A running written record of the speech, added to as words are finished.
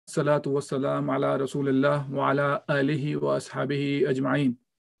والصلاة والسلام على رسول الله وعلى آله وأصحابه أجمعين.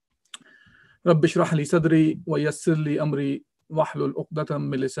 رب اشرح لي صدري ويسر لي أمري واحلل عقدة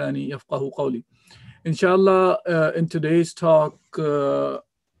من لساني يفقهوا قولي. Inshallah, in today's talk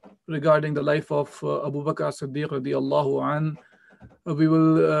regarding the life of Abu Bakr as-Siddiq radiyallahu an, we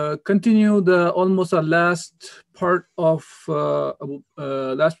will continue the almost last part of the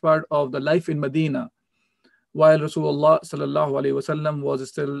life in Medina, while Rasulullah sallallahu alaihi wasallam was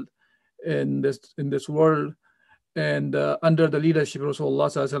still in this world, and under the leadership of Rasulullah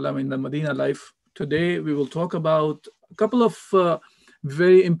sallallahu alaihi wasallam in the Medina life. Today we will talk about a couple of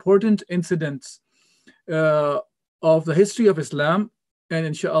very important incidents of the history of Islam, and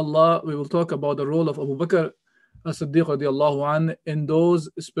inshallah we will talk about the role of Abu Bakr as-Siddiq radiallahu an in those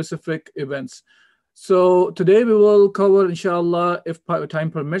specific events. So today we will cover, inshallah, if time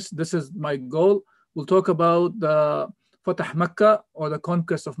permits, this is my goal. We'll talk about the Fatah Makkah, or the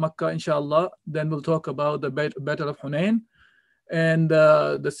conquest of Makkah, inshallah. Then we'll talk about the Battle of Hunain and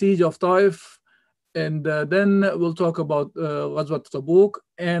the siege of Taif. And then we'll talk about Ghazwat Tabuk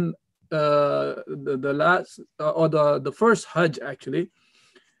and the last, or the first Hajj actually,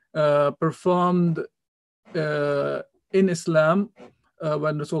 performed in Islam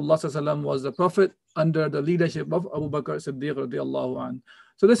when Rasulullah sallallahu alaihi wasallam was the Prophet under the leadership of Abu Bakr as-Siddiq radiallahu anhu.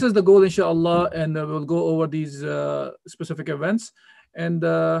 So this is the goal, inshallah, and we'll go over these specific events, and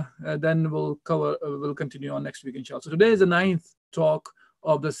then we'll continue on next week, inshallah. So today is the 9th talk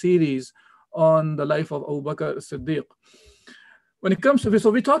of the series on the life of Abu Bakr as-Siddiq. When it comes to this,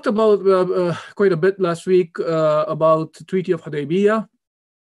 so we talked about quite a bit last week about the Treaty of Hudaybiyah,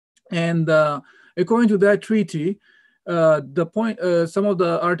 and according to that treaty, some of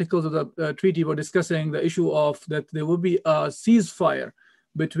the articles of the treaty were discussing the issue of that there will be a ceasefire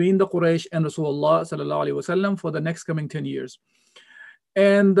between the Quraysh and Rasulullah sallallahu alaihi wasallam for the next coming 10 years.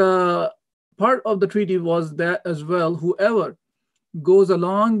 And part of the treaty was that as well, whoever goes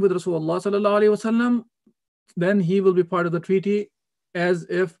along with Rasulullah sallallahu alaihi wasallam, then he will be part of the treaty as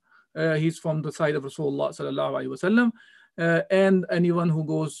if he's from the side of Rasulullah sallallahu alaihi wasallam. And anyone who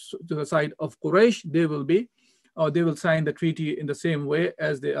goes to the side of Quraysh, they will sign the treaty in the same way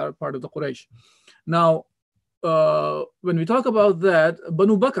as they are part of the Quraysh. Now, when we talk about that,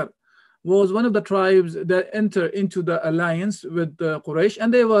 Banu Bakr was one of the tribes that entered into the alliance with the Quraysh,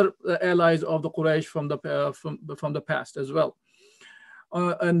 and they were the allies of the Quraysh from the past as well.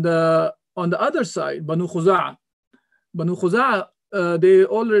 And on the other side, Banu Khuza'a, they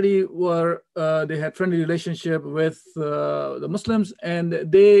already were they had friendly relationship with the Muslims, and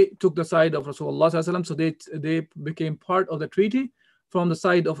they took the side of Rasulullah sallallahu alaihi wasallam, so they became part of the treaty from the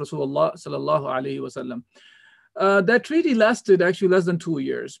side of Rasulullah sallallahu alaihi wasallam. That treaty lasted actually less than 2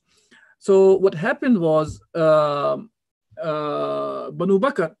 years. So what happened was Banu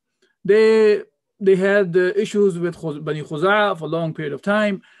Bakr, they had issues with Bani Khuza'a for a long period of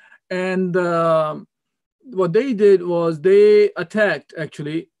time, and what they did was they attacked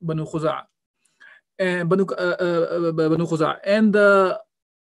actually Banu Khuza'a and Banu Khuza'a, and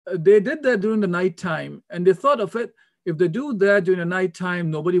they did that during the night time, and they thought of it, if they do that during the night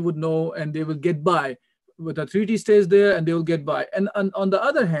time, nobody would know and they will get by. But the treaty stays there and they will get by. And on the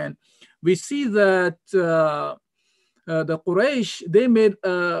other hand, we see that the Quraysh, they made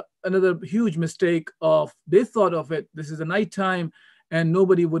another huge mistake of, they thought of it, this is a night time and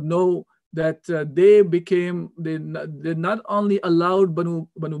nobody would know that they not only allowed Banu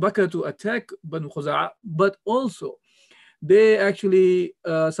Bakr to attack Banu Khuza'a, but also they actually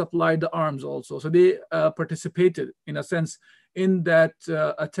supplied the arms also. So they participated in a sense in that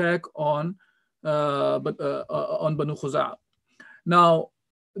attack on Banu Khuza'a. Now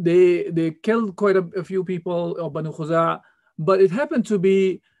they killed quite a few people of Banu Khuza'a, but it happened to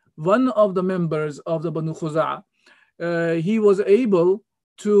be one of the members of the Banu Khuza'a. He was able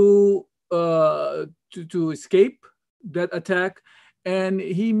to escape that attack, and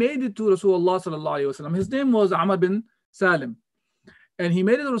he made it to Rasulullah sallallahu alaihi wasallam. His name was Amr bin Salim, and he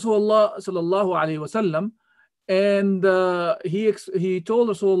made it to Rasulullah sallallahu alaihi wasallam, and he told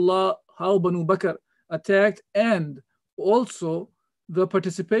Rasulullah how Banu Bakr attacked, and also the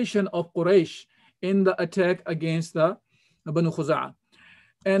participation of Quraysh in the attack against the Banu Khuza'a.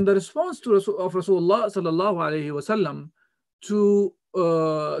 And the response of Rasulullah sallallahu alaihi wasallam to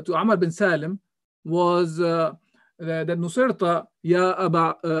Amr bin Salim was that Nusirta ya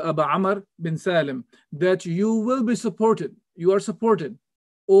Aba Amr bin Salim, that you will be supported, you are supported,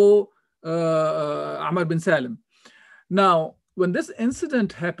 O Amr bin Salim. Now, when this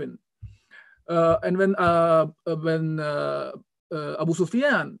incident happened, and when Abu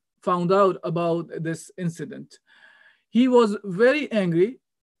Sufyan found out about this incident, he was very angry,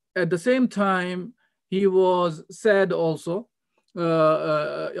 at the same time, he was sad also,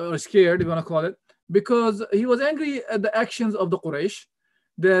 or scared, if you want to call it, because he was angry at the actions of the Quraysh,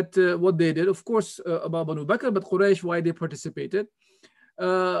 that what they did, of course, about Banu Bakr, but Quraysh, why they participated.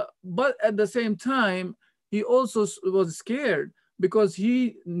 But at the same time, he also was scared because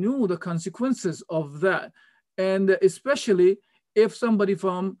he knew the consequences of that. And especially if somebody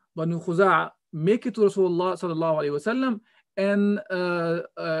from Banu Khuza'a make it to Rasulullah sallallahu alaihi wasallam and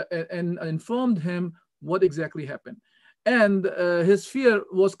informed him what exactly happened. And his fear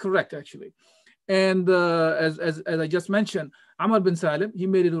was correct, actually. And as I just mentioned, Amr bin Salim, he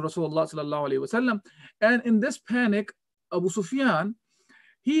made it to Rasulullah sallallahu alaihi wasallam. And in this panic, Abu Sufyan,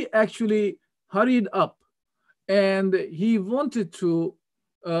 he actually hurried up and he wanted to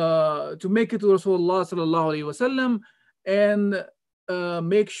make it to Rasulullah sallallahu alaihi wasallam and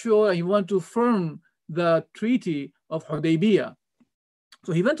make sure he wanted to firm the treaty of Hudaybiyah.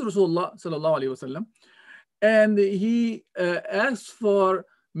 So he went to Rasulullah sallallahu alaihi wasallam and he asked for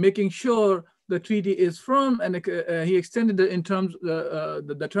making sure the treaty is firm, and he extended it in terms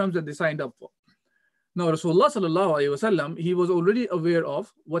the terms that they signed up for. Now Rasulullah sallallahu alaihi wasallam, he was already aware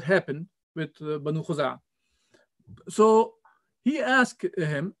of what happened with Banu Khuza'a. So he asked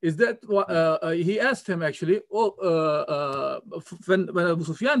him, he asked him actually, when Abu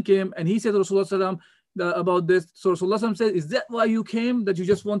Sufyan came and he said to Rasulullah about this, so Rasulullah said, is that why you came, that you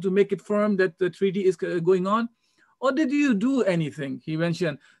just want to make it firm that the treaty is going on? Or did you do anything, he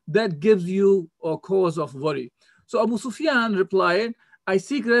mentioned, that gives you a cause of worry? So Abu Sufyan replied, I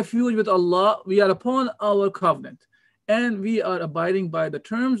seek refuge with Allah. We are upon our covenant, and we are abiding by the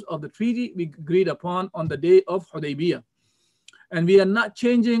terms of the treaty we agreed upon on the day of Hudaybiyah. And we are not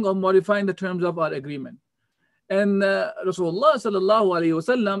changing or modifying the terms of our agreement. And Rasulullah sallallahu alaihi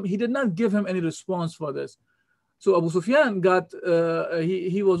wasallam, he did not give him any response for this. So Abu Sufyan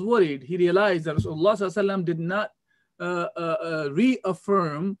he was worried. He realized that Rasulullah sallallahu alaihi wasallam did not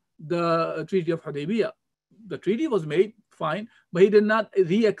reaffirm the treaty of Hudaybiyah. The treaty was made, fine, but he did not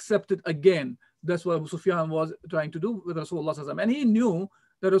re-accept it again. That's what Abu Sufyan was trying to do with Rasulullah sallallahu alaihi wasallam. And he knew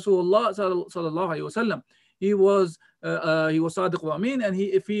that Rasulullah sallallahu alaihi wasallam, he was Sadiq wa Amin, and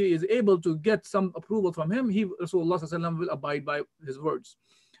if he is able to get some approval from him, Rasulullah sallallahu alaihi wasallam will abide by his words.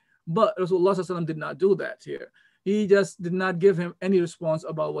 But Rasulullah sallallahu alaihi wasallam did not do that here. He just did not give him any response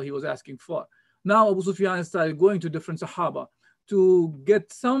about what he was asking for. Now Abu Sufyan started going to different Sahaba to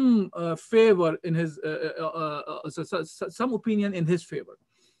get some favor in his, some opinion in his favor.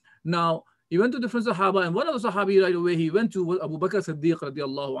 Now he went to different Sahaba, and one of the Sahabi right away he went to was Abu Bakr Siddiq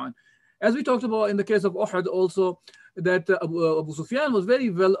radiallahu anh. As we talked about in the case of Uhud also, that Abu Sufyan was very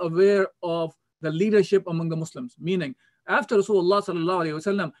well aware of the leadership among the Muslims, meaning after Rasulullah sallallahu alaihi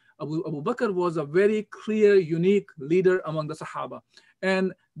wasallam, Abu Bakr was a very clear, unique leader among the Sahaba.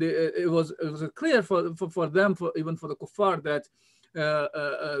 And it was clear for them, even for the kuffar, that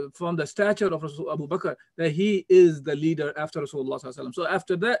from the stature of Abu Bakr, that he is the leader after Rasulullah sallallahu alaihi wasallam. So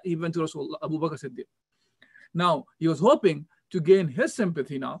after that, he went to Rasulullah, Abu Bakr Siddiq. Now, he was hoping to gain his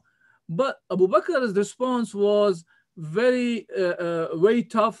sympathy now, but Abu Bakr's response was very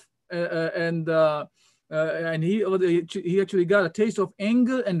tough, and he actually got a taste of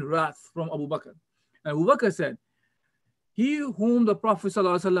anger and wrath from Abu Bakr. And Abu Bakr said, he whom the Prophet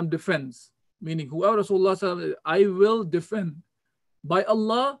ﷺ defends, meaning whoever Rasulullah, I will defend. By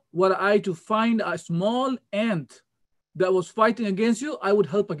Allah, were I to find a small ant that was fighting against you, I would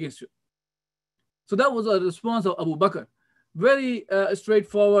help against you. So that was a response of Abu Bakr. Very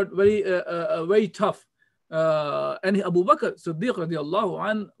straightforward, very tough. And Abu Bakr Siddiq radiallahu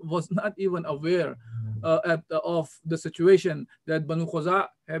an was not even aware of the situation that Banu Khuza'a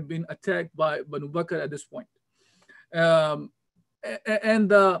have been attacked by Banu Bakr at this point. He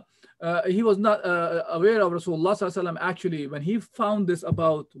was not aware of Rasulullah sallallahu alaihi wasallam. Actually, when he found this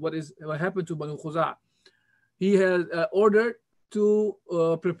about what happened to Banu Khuza'a, he had ordered to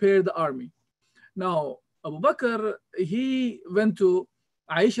prepare the army. Now, Abu Bakr, he went to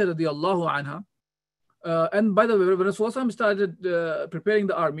Aisha radiallahu anha, and by the way, when Rasulullah started preparing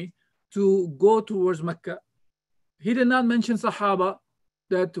the army to go towards Makkah, he did not mention Sahaba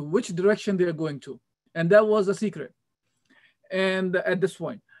that which direction they are going to, and that was a secret. And at this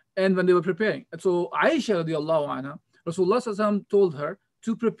point, and when they were preparing, so Aisha radiallahu anha, Rasulullah told her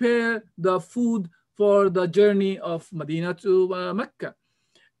to prepare the food for the journey of Madinah to Mecca,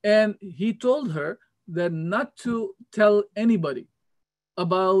 and he told her that not to tell anybody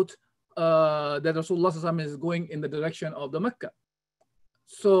about that Rasulullah is going in the direction of the Mecca.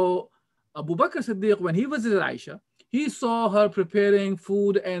 So Abu Bakr Siddiq, when he visited Aisha, he saw her preparing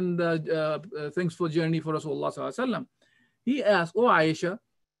food and things for journey for Rasulullah. He asked, "Oh Aisha,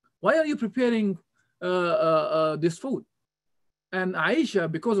 why are you preparing this food? And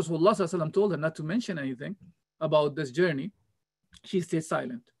Aisha, because Rasulullah sallallahu alaihi wasallam told her not to mention anything about this journey, she stayed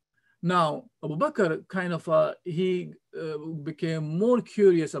silent. Now, Abu Bakr kind of, he became more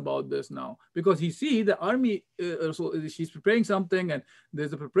curious about this now, because he see the army, so she's preparing something and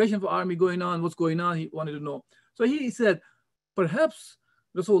there's a preparation for army going on, what's going on, he wanted to know. So he said, perhaps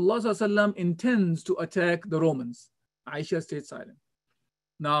Rasulullah sallallahu alaihi wasallam intends to attack the Romans. Aisha stayed silent.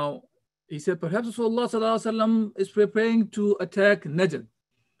 Now, he said, perhaps Rasulullah sallallahu alaihi wasallam is preparing to attack Najd.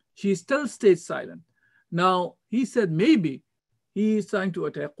 She still stayed silent. Now, he said, maybe he is trying to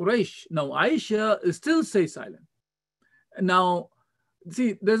attack Quraysh. Now, Aisha still stays silent. Now,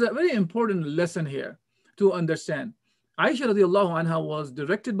 see, there's a very important lesson here to understand. Aisha radiallahu anha was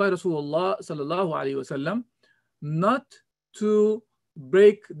directed by Rasulullah sallallahu alaihi wasallam not to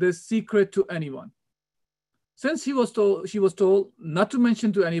break this secret to anyone. Since she was told not to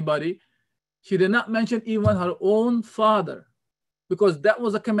mention to anybody, she did not mention even her own father, because that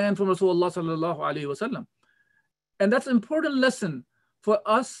was a command from Rasulullah sallallahu alaihi wasallam. And that's an important lesson for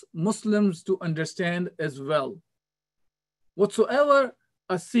us Muslims to understand as well. Whatsoever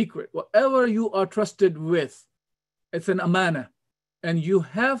a secret, whatever you are trusted with, it's an amana, and you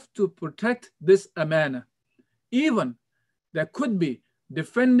have to protect this amana. Even that could be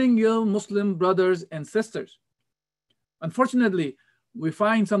defending your Muslim brothers and sisters. Unfortunately, we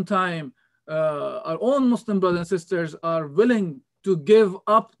find sometimes our own Muslim brothers and sisters are willing to give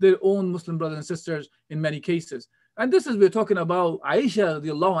up their own Muslim brothers and sisters in many cases. And this is, we're talking about Aisha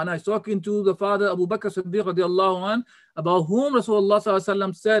radiallahu anha is talking to the father Abu Bakr Siddiq radiallahu anh, about whom Rasulullah sallallahu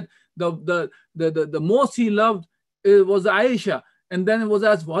alaihi wasallam said the most he loved was Aisha. And then it was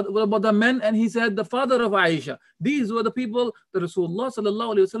asked, what about the men? And he said, the father of Aisha. These were the people that Rasulullah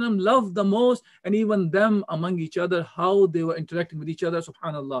sallallahu alaihi wasallam loved the most, and even them among each other, how they were interacting with each other,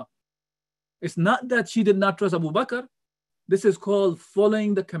 subhanallah. It's not that she did not trust Abu Bakr. This is called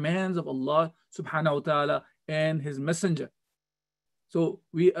following the commands of Allah subhanahu wa ta'ala and his messenger. So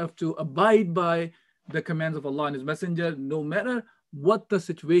we have to abide by the commands of Allah and his messenger, no matter what the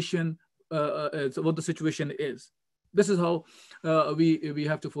situation is. This is how we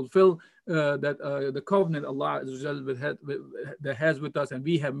have to fulfill the covenant Allah that has with us, and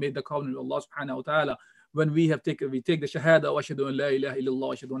we have made the covenant with Allah subhanahu wa ta'ala. When we take the shahada, wa ashhadu an la ilaha illallah,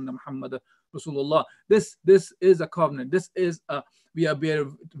 wa ashhadu anna Muhammadan Rasulullah. This is a covenant. This is we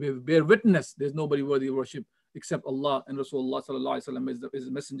bear witness. There's nobody worthy of worship except Allah, and Rasulullah sallallahu alaihi wasallam is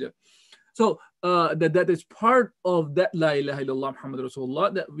the messenger. So that is part of that la ilaha illallah Muhammad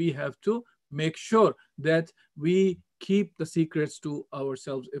Rasulullah, that we have to make sure that we keep the secrets to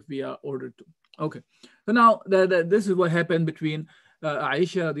ourselves if we are ordered to. Okay, so now this is what happened between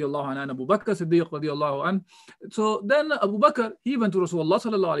Aisha radiallahu anha and Abu Bakr Siddiq radiallahu anhu. So then Abu Bakr, he went to Rasulullah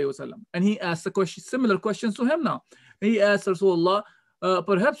sallallahu alaihi wasallam, and he asked similar questions to him now. He asked Rasulullah,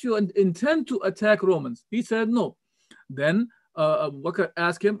 perhaps you intend to attack Romans? He said no. Then Abu Bakr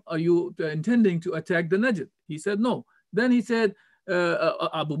asked him, are you intending to attack the Najd? He said no. Then he said,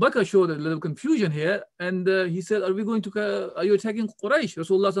 Abu Bakr showed a little confusion here, and he said, are you attacking Quraysh?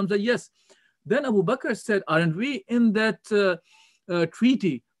 Rasulullah said yes. Then Abu Bakr said, aren't we in that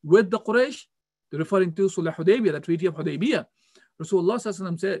treaty with the Quraysh? Referring to Sulh Hudaybiyah, the treaty of Hudaybiyah.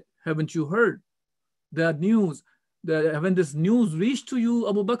 Rasulullah said, haven't you heard the news? Haven't this news reached to you,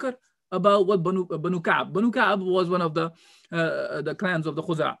 Abu Bakr, about what Banu Ka'b? Banu Ka'b was one of the clans of the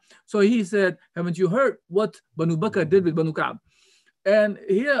Khuza'. So he said, haven't you heard what Banu Bakr did with Banu Ka'b? And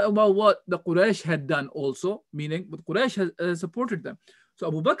here about what the Quraysh had done also, meaning but Quraysh has supported them. So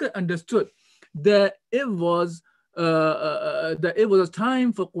Abu Bakr understood that it was a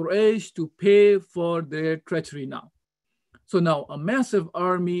time for Quraysh to pay for their treachery now. So now a massive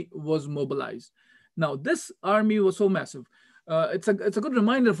army was mobilized. Now this army was so massive. It's a good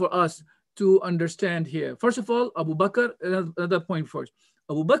reminder for us to understand here. First of all, Abu Bakr, another point first.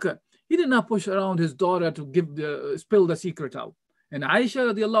 Abu Bakr, he did not push around his daughter to spill the secret out. And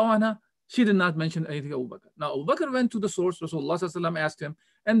Aisha radiallahu anha, she did not mention anything Abu Bakr. Now Abu Bakr went to the source, Rasulullah sallallahu alaihi wasallam asked him,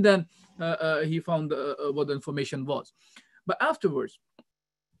 and then he found what the information was. But afterwards,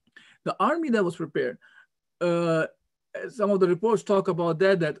 the army that was prepared, some of the reports talk about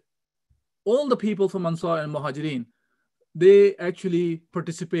that all the people from Ansar and Muhajirin, they actually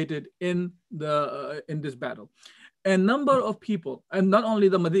participated in this battle. A number of people, and not only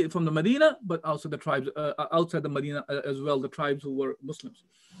from the Madinah, but also the tribes outside the Madinah as well, the tribes who were Muslims.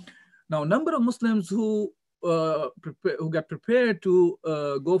 Now, a number of Muslims who got prepared to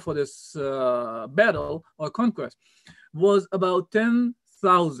go for this battle or conquest was about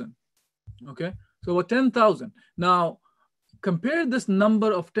 10,000. Okay, so about 10,000. Now, compare this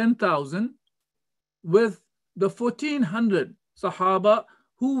number of 10,000 with the 1,400 Sahaba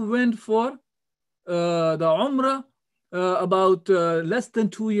who went for the Umrah about less than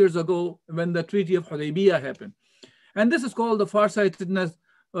 2 years ago when the Treaty of Hudaybiyah happened. And this is called the farsightedness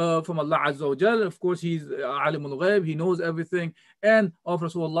from Allah Azza wa Jal. Of course, he's Alimul Ghaib, he knows everything, and of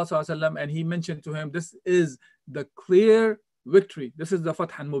Rasulullah Sallallahu Alaihi Wasallam, and he mentioned to him, this is the clear victory. This is the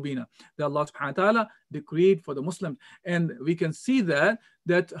Fathan Mubina that Allah Subhanahu wa Ta'ala decreed for the Muslims. And we can see that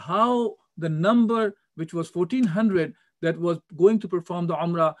how the number which was 1,400 that was going to perform the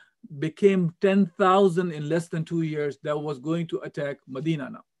Umrah became 10,000 in less than 2 years that was going to attack Medina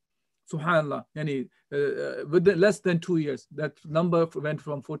now. Subhanallah, within less than 2 years, that number went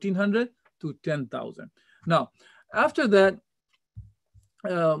from 1,400 to 10,000. Now, after that,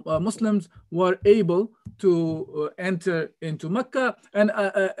 Muslims were able to enter into Makkah, and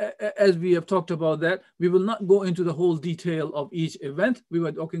as we have talked about that, we will not go into the whole detail of each event. We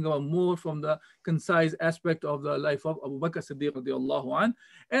were talking about more from the concise aspect of the life of Abu Bakr Siddiq radiallahu anh.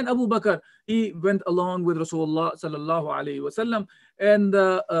 And Abu Bakr, he went along with Rasulullah sallallahu alaihi wasallam, and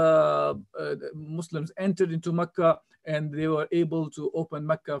Muslims entered into Makkah, and they were able to open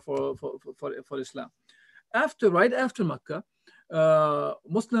Makkah for Islam. Right after Makkah,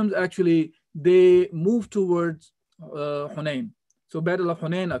 Muslims actually, they moved towards Hunain. So Battle of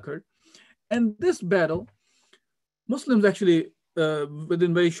Hunain occurred. And this battle, Muslims actually,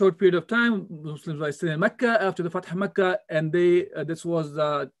 within a very short period of time, Muslims were still in Mecca after the Fatah Mecca, and this was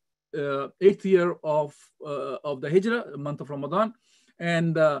the 8th year of the Hijrah, the month of Ramadan.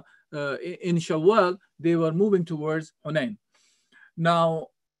 And in Shawwal, they were moving towards Hunain. Now,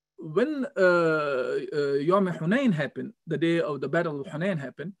 when Yawm Hunain happened, the day of the Battle of Hunain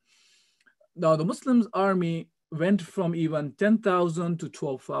happened, now the Muslims army went from even 10,000 to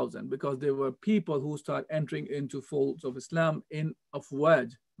 12,000 because there were people who started entering into folds of Islam in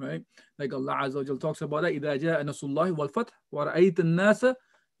afwaj, right? Like Allah Azza wa Jal talks about that, إِذَا جَاءَ نَصْرُ اللَّهِ وَالْفَتْحُ وَرَأَيْتَ النَّاسَ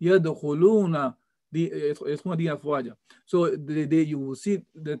يَدْخُلُونَ دِينَ أَفْوَاجًا. So you will see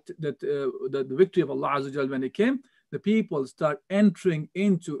that the victory of Allah Azza wa Jal, when it came, the people start entering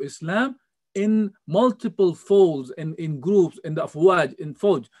into Islam in multiple folds, in groups, in the afwaj,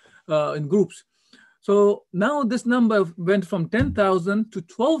 in groups. So now this number went from 10,000 to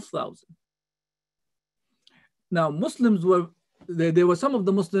 12,000. Now Muslims there were some of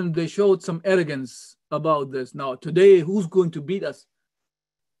the Muslims, they showed some arrogance about this. Now today, who's going to beat us?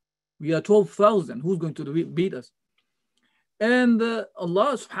 We are 12,000. Who's going to beat us? And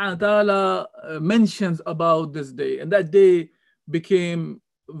Allah subhanahu wa ta'ala mentions about this day. And that day became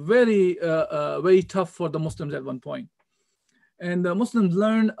very, very tough for the Muslims at one point. And the Muslims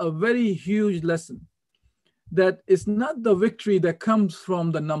learned a very huge lesson, that it's not the victory that comes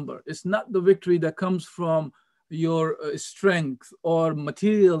from the number. It's not the victory that comes from your strength or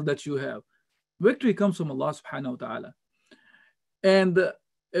material that you have. Victory comes from Allah subhanahu wa ta'ala. And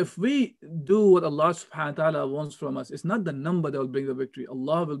if we do what Allah subhanahu wa ta'ala wants from us, it's not the number that will bring the victory.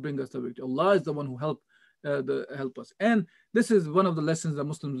 Allah will bring us the victory. Allah is the one who help us. And this is one of the lessons that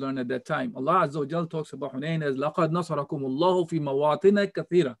Muslims learned at that time. Allah Azza wa Jal talks about Hunain as لَقَدْ نَصَرَكُمُ اللَّهُ فِي مَوَاطِنَ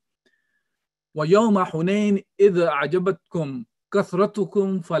كَثِيرًا وَيَوْمَ حُنَيْنٍ إِذْ أَعْجَبَتْكُمْ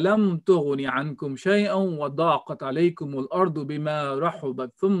كَثْرَتُكُمْ فَلَمْ تُغْنِ عَنْكُمْ شَيْئًا وَضَاقَتْ عَلَيْكُمُ الْأَرْضُ بِمَا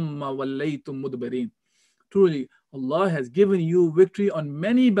رَحُبَتْ ثُمَّ وَلَّيْتُمْ مُدْبِرِينَ. Truly, Allah has given you victory on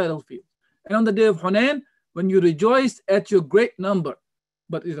many battlefields. And on the day of Hunain, when you rejoiced at your great number,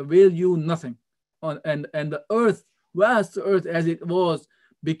 but it availed you nothing. And the earth, vast earth as it was,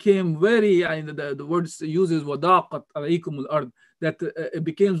 became very, the word uses وَضَاقَتْ عَلَيْكُمُ الْأَرْض, that it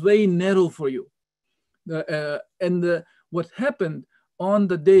became very narrow for you. What happened on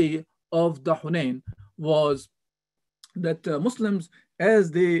the day of the Hunain was that Muslims,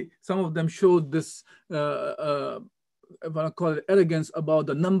 as some of them showed this, I want to call it arrogance about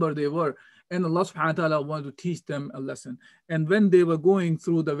the number they were, and Allah subhanahu wa ta'ala wanted to teach them a lesson. And when they were going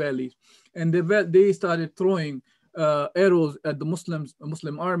through the valleys, and they started throwing arrows at the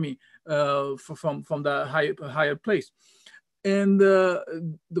Muslim army from the higher place. And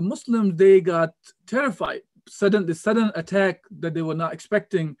the Muslims, they got terrified. The sudden attack that they were not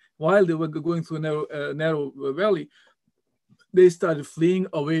expecting while they were going through a narrow valley, they started fleeing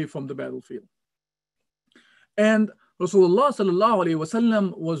away from the battlefield. And Rasulullah sallallahu alaihi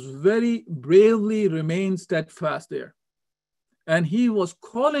wasallam was very bravely remained steadfast there. And he was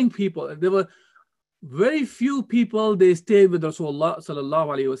calling people, and there were very few people, they stayed with Rasulullah sallallahu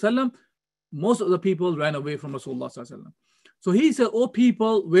alaihi wasallam. Most of the people ran away from Rasulullah sallallahu alaihi wasallam. So he said, "Oh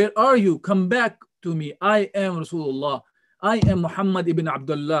people, where are you? Come back to me. I am Rasulullah. I am Muhammad ibn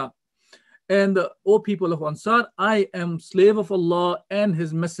Abdullah." And O people of Ansar, I am slave of Allah and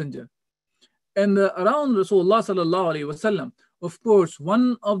His Messenger. And around Rasulullah sallallahu alaihi wasallam, of course,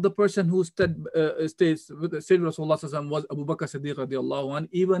 one of the person who stayed with Rasulullah sallallahu alaihi wasallam was Abu Bakr Siddiq radiallahu anh,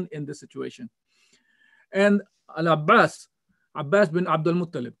 even in this situation. And Al-Abbas, Abbas bin Abdul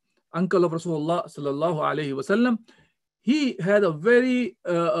Muttalib, uncle of Rasulullah sallallahu alaihi wasallam, he had a very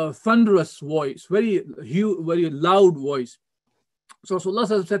thunderous voice, very loud voice. So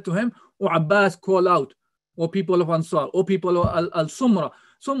Rasulullah said to him, O Abbas, call out, O people of Ansar, O people of Al-Sumra,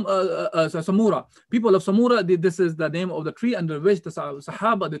 Samura, people of Samura. This is the name of the tree under which the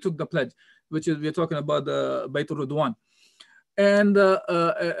Sahaba, they took the pledge, which is, we're talking about the Baytul Ridwan. And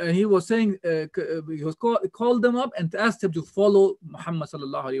he was saying, he was called them up and asked him to follow Muhammad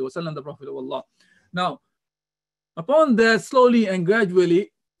sallallahu alaihi wasallam, the Prophet of Allah. Now, upon that, slowly and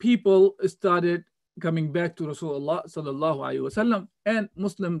gradually, people started coming back to Rasulullah sallallahu alaihi wasallam, and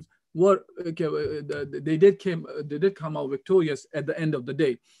Muslims were they did come out victorious at the end of the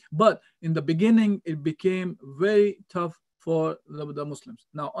day. But in the beginning, it became very tough for the Muslims.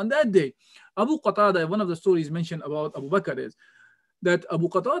 Now, on that day, Abu Qatada, one of the stories mentioned about Abu Bakr is that Abu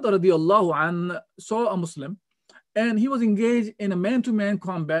Qatada radiallahu anh saw a Muslim, and he was engaged in a man-to-man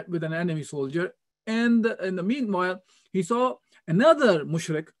combat with an enemy soldier. And in the meanwhile, he saw another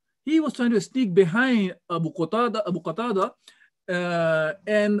mushrik. He was trying to sneak behind Abu Qatada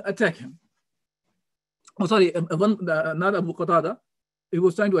and attack him. Oh, sorry, not Abu Qatada. He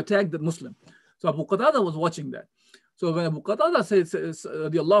was trying to attack the Muslim. So Abu Qatada was watching that. So when Abu Qatada says,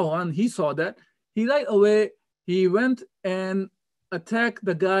 radiallahu anh, he saw that, he right away, he went and attacked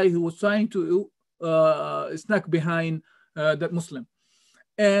the guy who was trying to sneak behind that Muslim.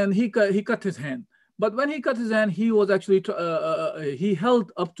 And he cut his hand. But when he cut his hand, he was actually, he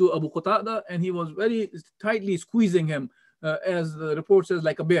held up to Abu Qatada, and he was very tightly squeezing him, as the report says,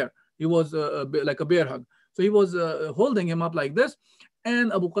 like a bear. He was like a bear hug. So he was holding him up like this.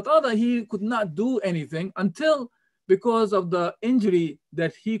 And Abu Qatada, he could not do anything until, because of the injury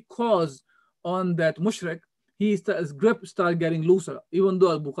that he caused on that mushrik, his grip started getting looser, even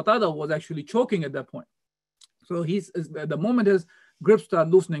though Abu Qatada was actually choking at that point. So the moment his grip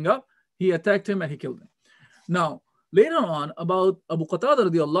started loosening up, he attacked him and he killed him. Now, later on, about Abu Qatada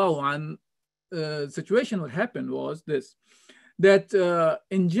radiallahu anh, situation, what happened was this, that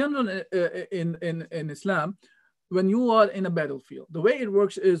in general in Islam, when you are in a battlefield, the way it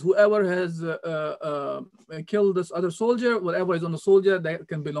works is whoever has killed this other soldier, whatever is on the soldier, that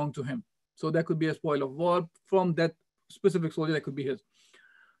can belong to him. So that could be a spoil of war from that specific soldier, that could be his.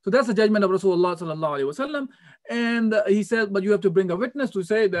 So that's the judgment of Rasulullah sallallahu alaihi wasallam. And he said, but you have to bring a witness to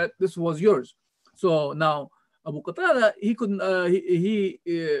say that this was yours. So now Abu Qatada, he could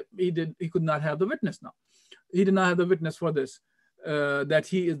not have the witness now. He did not have the witness for this, that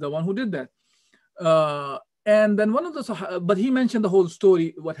he is the one who did that. And then one of the Sahaba, but he mentioned the whole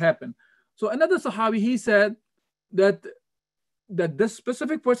story, what happened. So another Sahabi, he said that this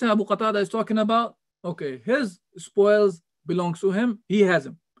specific person Abu Qatada is talking about, okay, his spoils belongs to him, he has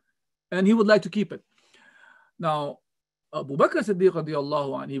him, and he would like to keep it. Now, Abu Bakr Siddiq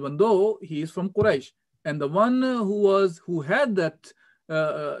radiallahu anh, even though he is from Quraysh, and the one who had that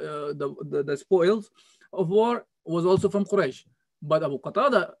the spoils of war was also from Quraysh, but Abu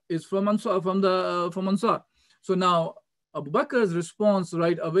Qatada is from Ansar. So now Abu Bakr's response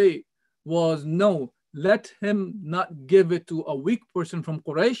right away was, no, let him not give it to a weak person from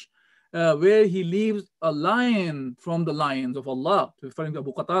Quraysh, where he leaves a lion from the lions of Allah, referring to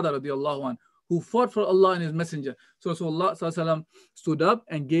Abu Qatada radiallahu anh, who fought for Allah and His Messenger. So Rasulullah sallallahu alaihi wasallam stood up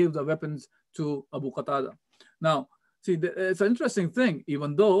and gave the weapons to Abu Qatada. Now, see, it's an interesting thing,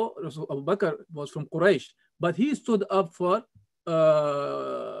 even though Abu Bakr was from Quraysh, but he stood up for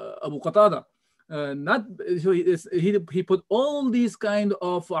Abu Qatada. He put all these kind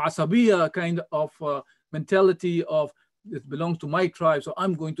of asabiya, kind of mentality of, it belongs to my tribe, so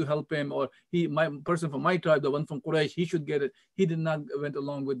I'm going to help him, or my person from my tribe, the one from Quraysh, he should get it. He did not went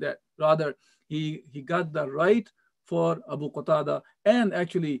along with that. Rather, he got the right for Abu Qatada, and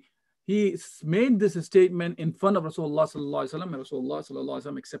actually he made this statement in front of Rasulullah sallallahu alaihi wasallam, and Rasulullah sallallahu alaihi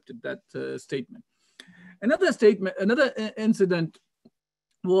wasallam accepted that statement. Another incident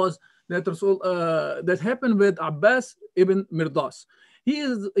was that that happened with Abbas ibn Mirdas. He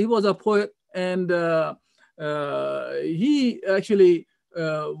was a poet, and he actually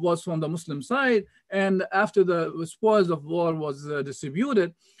was from the Muslim side. And after the spoils of war was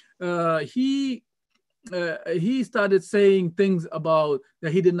distributed, he started saying things about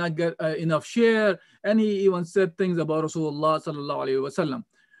that he did not get enough share, and he even said things about Rasulullah sallallahu alaihi wasallam.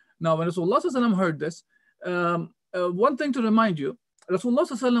 Now, when Rasulullah sallallahu alaihi wasallam heard this, one thing to remind you, Rasulullah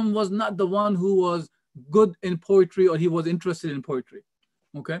ﷺ was not the one who was good in poetry or he was interested in poetry.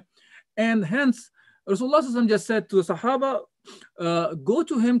 Okay, and hence Rasulullah ﷺ just said to the Sahaba, go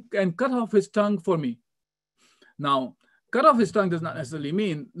to him and cut off his tongue for me. Now, cut off his tongue does not necessarily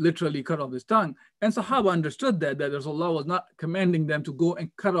mean literally cut off his tongue. And Sahaba understood that Rasulullah was not commanding them to go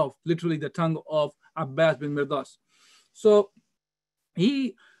and cut off literally the tongue of Abbas bin Mirdas. So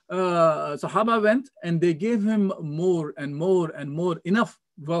Sahaba went and they gave him more and more and more, enough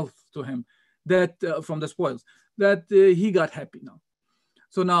wealth to him that from the spoils, that he got happy now.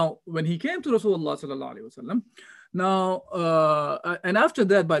 So now when he came to Rasulullah sallallahu alaihi wasallam, now and after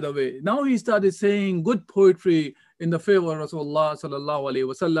that, by the way, now he started saying good poetry in the favor of Rasulullah sallallahu alaihi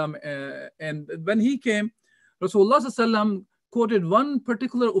wasallam. And when he came, Rasulullah sallallahu alaihi wasallam quoted one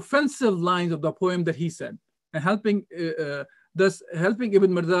particular offensive lines of the poem that he said, and helping Ibn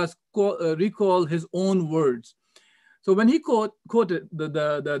Mirdas recall his own words. So when he quoted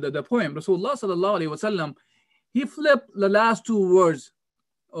the poem, Rasulullah sallallahu alaihi wasallam, he flipped the last two words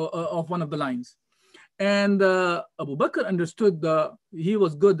of one of the lines, and Abu Bakr understood he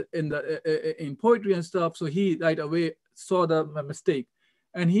was good in poetry and stuff, so he right away saw the mistake,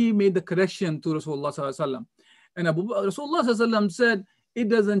 and he made the correction to Rasulullah sallallahu alaihi wasallam. And Rasulullah sallallahu alaihi wasallam said it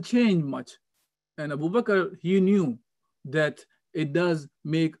doesn't change much, and Abu Bakr, he knew that it does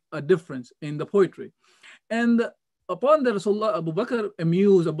make a difference in the poetry. And upon the Rasulullah, Abu Bakr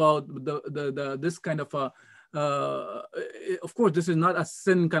amused about this kind of a of course, this is not a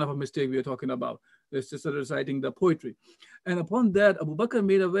sin kind of a mistake we are talking about. It's just reciting the poetry. And upon that, Abu Bakr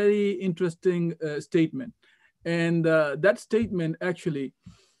made a very interesting statement. And that statement actually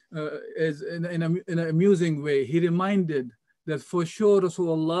is in an amusing way. He reminded that for sure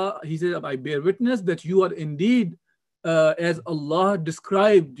Rasulullah, he said, I bear witness that you are indeed as Allah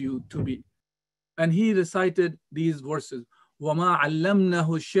described you to be. And he recited these verses. وَمَا عَلَّمْنَهُ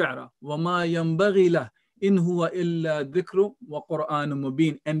الشِّعْرَ وَمَا يَنْبَغِي لَهُ إِنْ هُوَ إِلَّا ذِكْرٌ وَقُرْآنٌ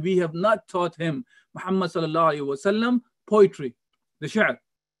مُبِينٌ. And we have not taught him, Muhammad sallallahu alaihi wasallam, poetry, the shi'r,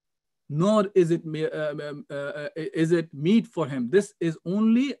 nor is it meet for him. This is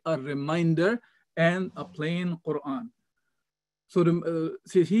only a reminder and a plain Quran. So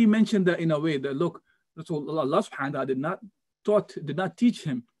he mentioned that in a way that, look, Rasulullah, Allah subhanahu wa ta'ala did not teach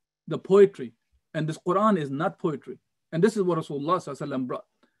him the poetry, and this Quran is not poetry. And this is what Rasulullah sallallahu alaihi wasallam brought.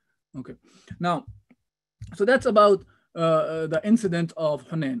 Okay, now, so that's about the incident of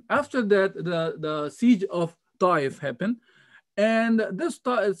Hunain. After that, the siege of Taif happened, and this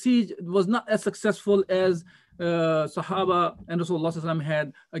siege was not as successful as Sahaba and Rasulullah sallallahu alaihi wasallam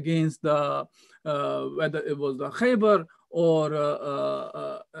had against whether it was the Khaybar or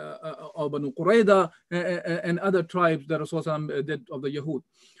Banu Qurayda and other tribes that Rasulullah did of the Yahud.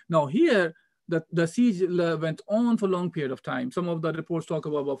 Now here, the siege went on for a long period of time. Some of the reports talk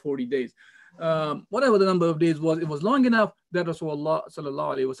about 40 days. Whatever the number of days was, it was long enough that Rasulullah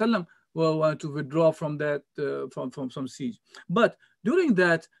sallallahu alaihi wasallam wanted to withdraw from that from some siege. But during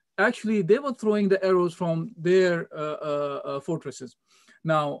that, actually, they were throwing the arrows from their fortresses.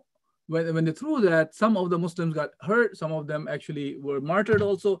 Now, when they threw that, some of the Muslims got hurt. Some of them actually were martyred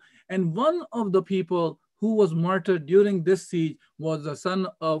also. And one of the people who was martyred during this siege was the son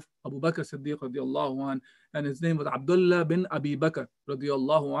of Abu Bakr Siddiq radiallahu anh, and his name was Abdullah bin Abi Bakr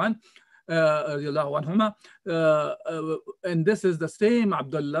radiallahu anhuma. And this is the same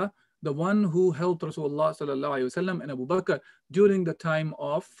Abdullah, the one who helped Rasulullah sallallahu alaihi wasallam and Abu Bakr during the time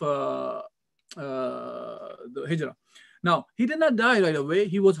of the Hijrah. Now, he did not die right away.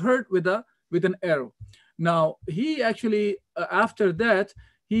 He was hurt with an arrow. Now, he actually, after that,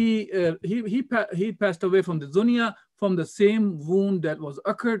 he passed away from the dunya, from the same wound that was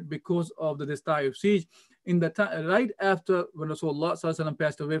occurred because of this Taif siege. In the right after when Rasulullah sallallahu alaihi wasallam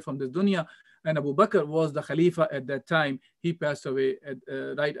passed away from this dunya, and Abu Bakr was the Khalifa at that time, he passed away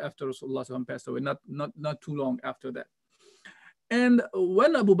right after Rasulullah sallallahu alaihi wasallam passed away, not too long after that. And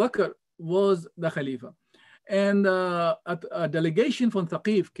when Abu Bakr was the Khalifa, and a delegation from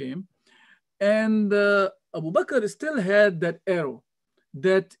Thaqif came, and Abu Bakr still had that arrow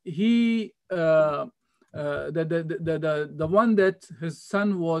that he the one that his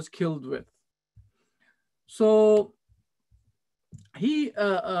son was killed with. So he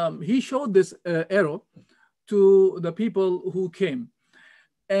showed this arrow to the people who came,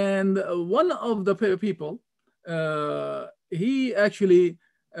 and one of the people he actually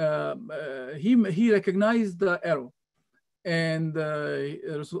he recognized the arrow, and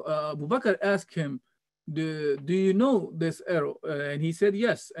Abu Bakr asked him, do you know this arrow? And he said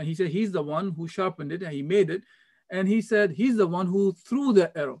yes. And he said he's the one who sharpened it and he made it. And he said he's the one who threw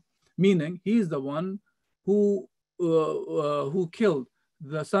the arrow, meaning he's the one who who killed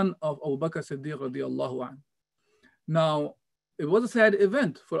the son of Abu Bakr Siddiq radiallahu anhu. Now, it was a sad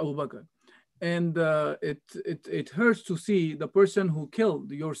event for Abu Bakr. And it hurts to see the person who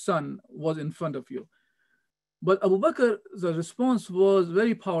killed your son was in front of you. But Abu Bakr, the response was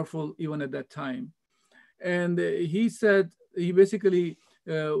very powerful even at that time. And he basically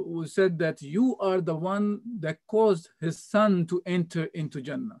said that you are the one that caused his son to enter into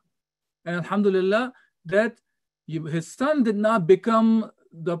Jannah. And alhamdulillah, that his son did not become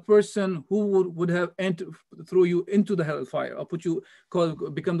the person who would have throw you into the hellfire or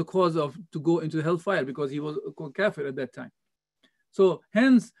become the cause to go into the hellfire, because he was a kafir at that time. So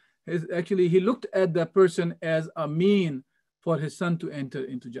hence, actually, he looked at that person as a mean for his son to enter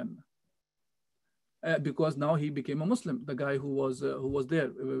into Jannah. Because now he became a Muslim, the guy who was there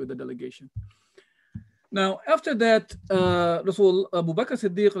with the delegation. Now, after that, Rasul Abu Bakr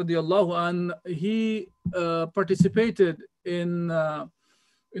Siddiq radiallahu an, he participated in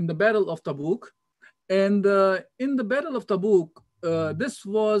the Battle of Tabuk. And in the Battle of Tabuk, this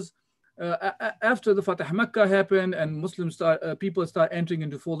was after the Fatah Makkah happened and people start entering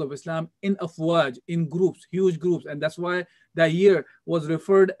into the fold of Islam in afwaj, in groups, huge groups. And that's why that year was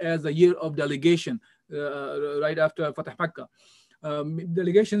referred as the year of delegation, right after Fatah Makkah.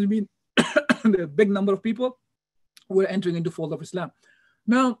 Delegations mean the big number of people were entering into the fold of Islam.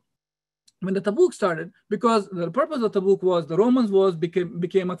 Now, when the Tabuk started, because the purpose of Tabuk was the Romans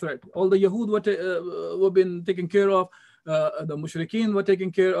became a threat. All the Yahud were been taken care of, the Mushrikeen were taken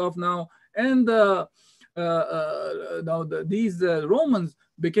care of now, and these Romans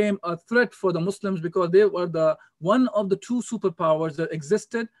became a threat for the Muslims because they were one of the two superpowers that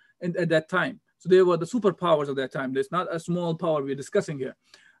existed at that time. So they were the superpowers of that time. There's not a small power we're discussing here.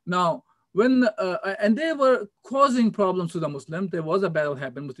 Now, and they were causing problems to the Muslims. There was a battle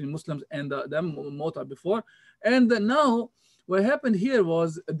happened between Muslims and them Mota before. And now what happened here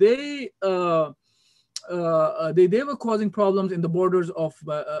was they were causing problems in the borders of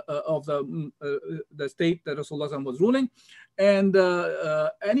the state that Rasulullah was ruling. And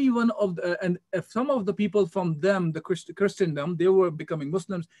and if some of the people from them, the Christendom, they were becoming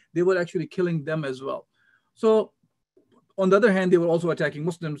Muslims, they were actually killing them as well. So on the other hand, they were also attacking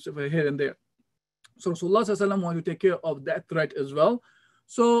Muslims here and there. So Rasulullah wanted to take care of that threat as well.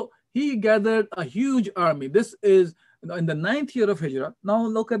 So he gathered a huge army. This is in the 9th year of Hijrah. Now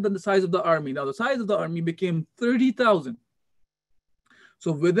look at the size of the army. Now the size of the army became 30,000.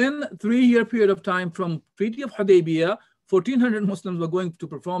 So within a 3-year period of time from Treaty of Hudaybiyah, 1,400 Muslims were going to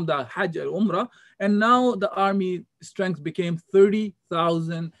perform the Hajj or Umrah, and now the army strength became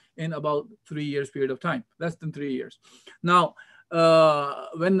 30,000 in about 3 years period of time, less than 3 years. Now,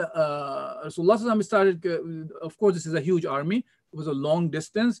 when Rasulullah started, of course, this is a huge army. It was a long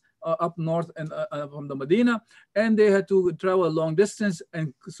distance up north and from the Madinah, and they had to travel a long distance.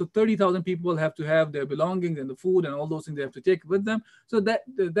 And so 30,000 people have to have their belongings and the food and all those things they have to take with them. So that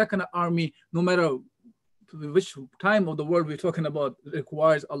kind of army, no matter which time of the world we're talking about,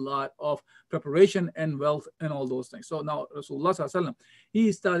 requires a lot of preparation and wealth and all those things. So now Rasulullah,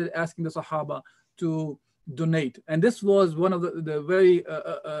 he started asking the Sahaba to donate. And this was one of the very,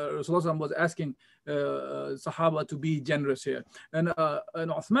 Rasulullah was asking Sahaba to be generous here. And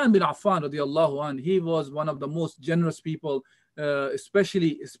Uthman bin Affan radiallahu anh, he was one of the most generous people,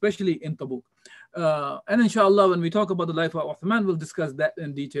 especially in Tabuk. And inshallah, when we talk about the life of Uthman, we'll discuss that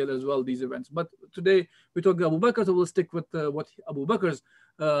in detail as well, these events. But today we talk about Abu Bakr, so we'll stick with what Abu Bakr's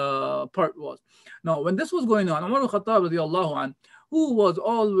part was. Now, when this was going on, Umar al-Khattab radiallahu anh, who was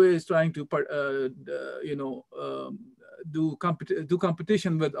always trying to do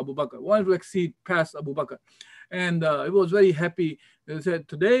competition with Abu Bakr, wanted to exceed past Abu Bakr. And he was very happy. He said,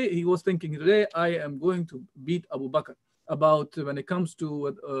 he was thinking, today I am going to beat Abu Bakr about when it comes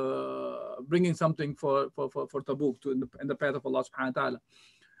to bringing something for Tabuk in the path of Allah subhanahu wa ta'ala.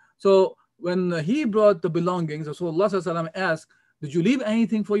 So when he brought the belongings, Rasulullah asked, did you leave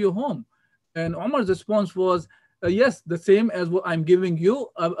anything for your home? And Umar's response was, yes, the same as what I'm giving you,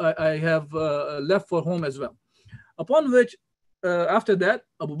 I have left for home as well. Upon which, after that,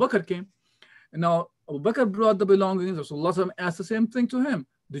 Abu Bakr came. And now Abu Bakr brought the belongings. Rasulullah asked the same thing to him.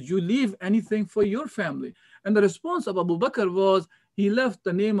 Did you leave anything for your family? And the response of Abu Bakr was, he left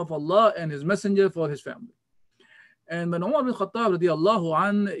the name of Allah and His Messenger for his family. And when Umar bin Khattab radiallahu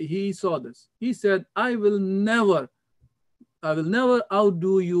anh, he saw this, he said, I will never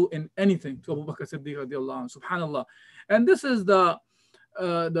outdo you in anything, to Abu Bakr Siddiq radiallahu anh, subhanallah. And this is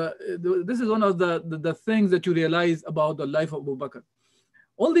this is one of the things that you realize about the life of Abu Bakr.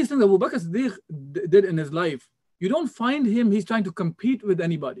 All these things Abu Bakr Siddiq did in his life, you don't find he's trying to compete with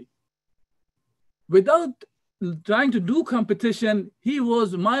anybody. Without trying to do competition, he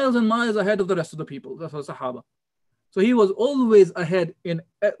was miles and miles ahead of the rest of the people, the Sahaba. So he was always ahead in,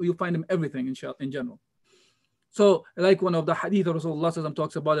 you find him everything in general. So, like one of the hadith of Rasulullah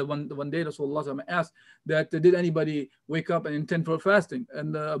talks about it, one day Rasulullah asked that did anybody wake up and intend for fasting?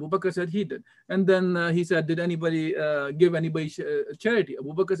 And Abu Bakr said he did. And then he said, did anybody give anybody charity?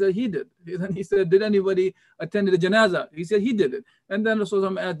 Abu Bakr said he did. Then he said, did anybody attend the janazah? He said he did it. And then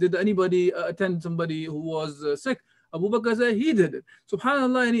Rasulullah asked, did anybody attend somebody who was sick? Abu Bakr said he did it.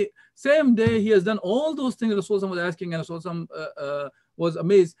 SubhanAllah, and same day he has done all those things Rasulullah was asking, and Rasulullah was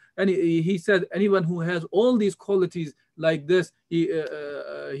amazed. And he said, anyone who has all these qualities like this, he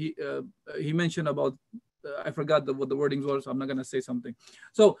mentioned about, I forgot what the wordings were, so I'm not going to say something.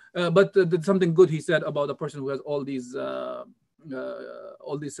 So, but something good he said about the person who has all these sifat,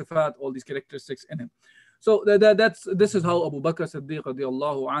 all these characteristics in him. So this is how Abu Bakr Siddiq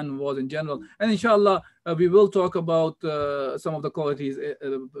radiallahu anhu was in general. And inshallah, we will talk about some of the qualities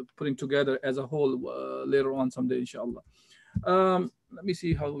putting together as a whole later on someday, inshallah. Let me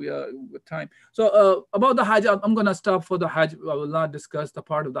see how we are with time. So about the Hajj, I'm going to stop for the Hajj. I will not discuss the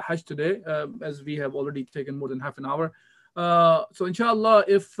part of the Hajj today, as we have already taken more than half an hour. So inshallah,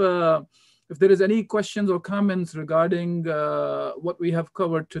 if there is any questions or comments regarding what we have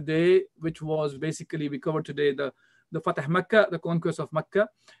covered today, which was basically, we covered today the Fatah Makkah, the conquest of Makkah,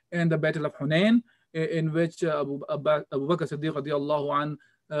 and the Battle of Hunain, in which Abu Bakr Siddiq radiallahu anhu,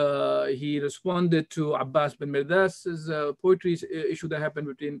 he responded to Abbas bin Mirdas's poetry issue that happened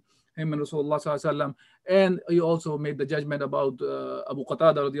between him and Rasulullah sallallahu alaihi wasallam, and he also made the judgment about Abu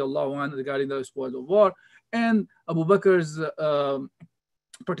Qatada radiallahu anhu regarding the spoils of war, and Abu Bakr's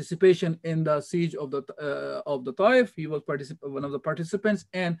participation in the siege of the Taif. He was one of the participants,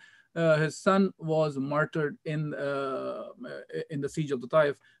 and his son was martyred in the siege of the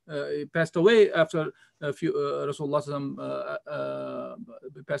Taif. He passed away after a few Rasulullah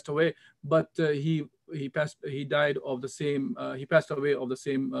passed away, but he died of the same he passed away of the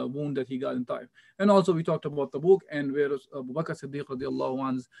same wound that he got in Taif. And also we talked about Tabuk, and where Abu Bakr Siddiq radiallahu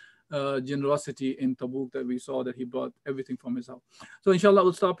anhu's generosity in Tabuk, that we saw that he brought everything from his house. So inshallah,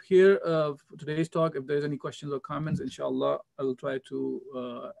 we'll stop here for today's talk. If there's any questions or comments, inshallah, I will try to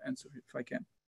answer if I can.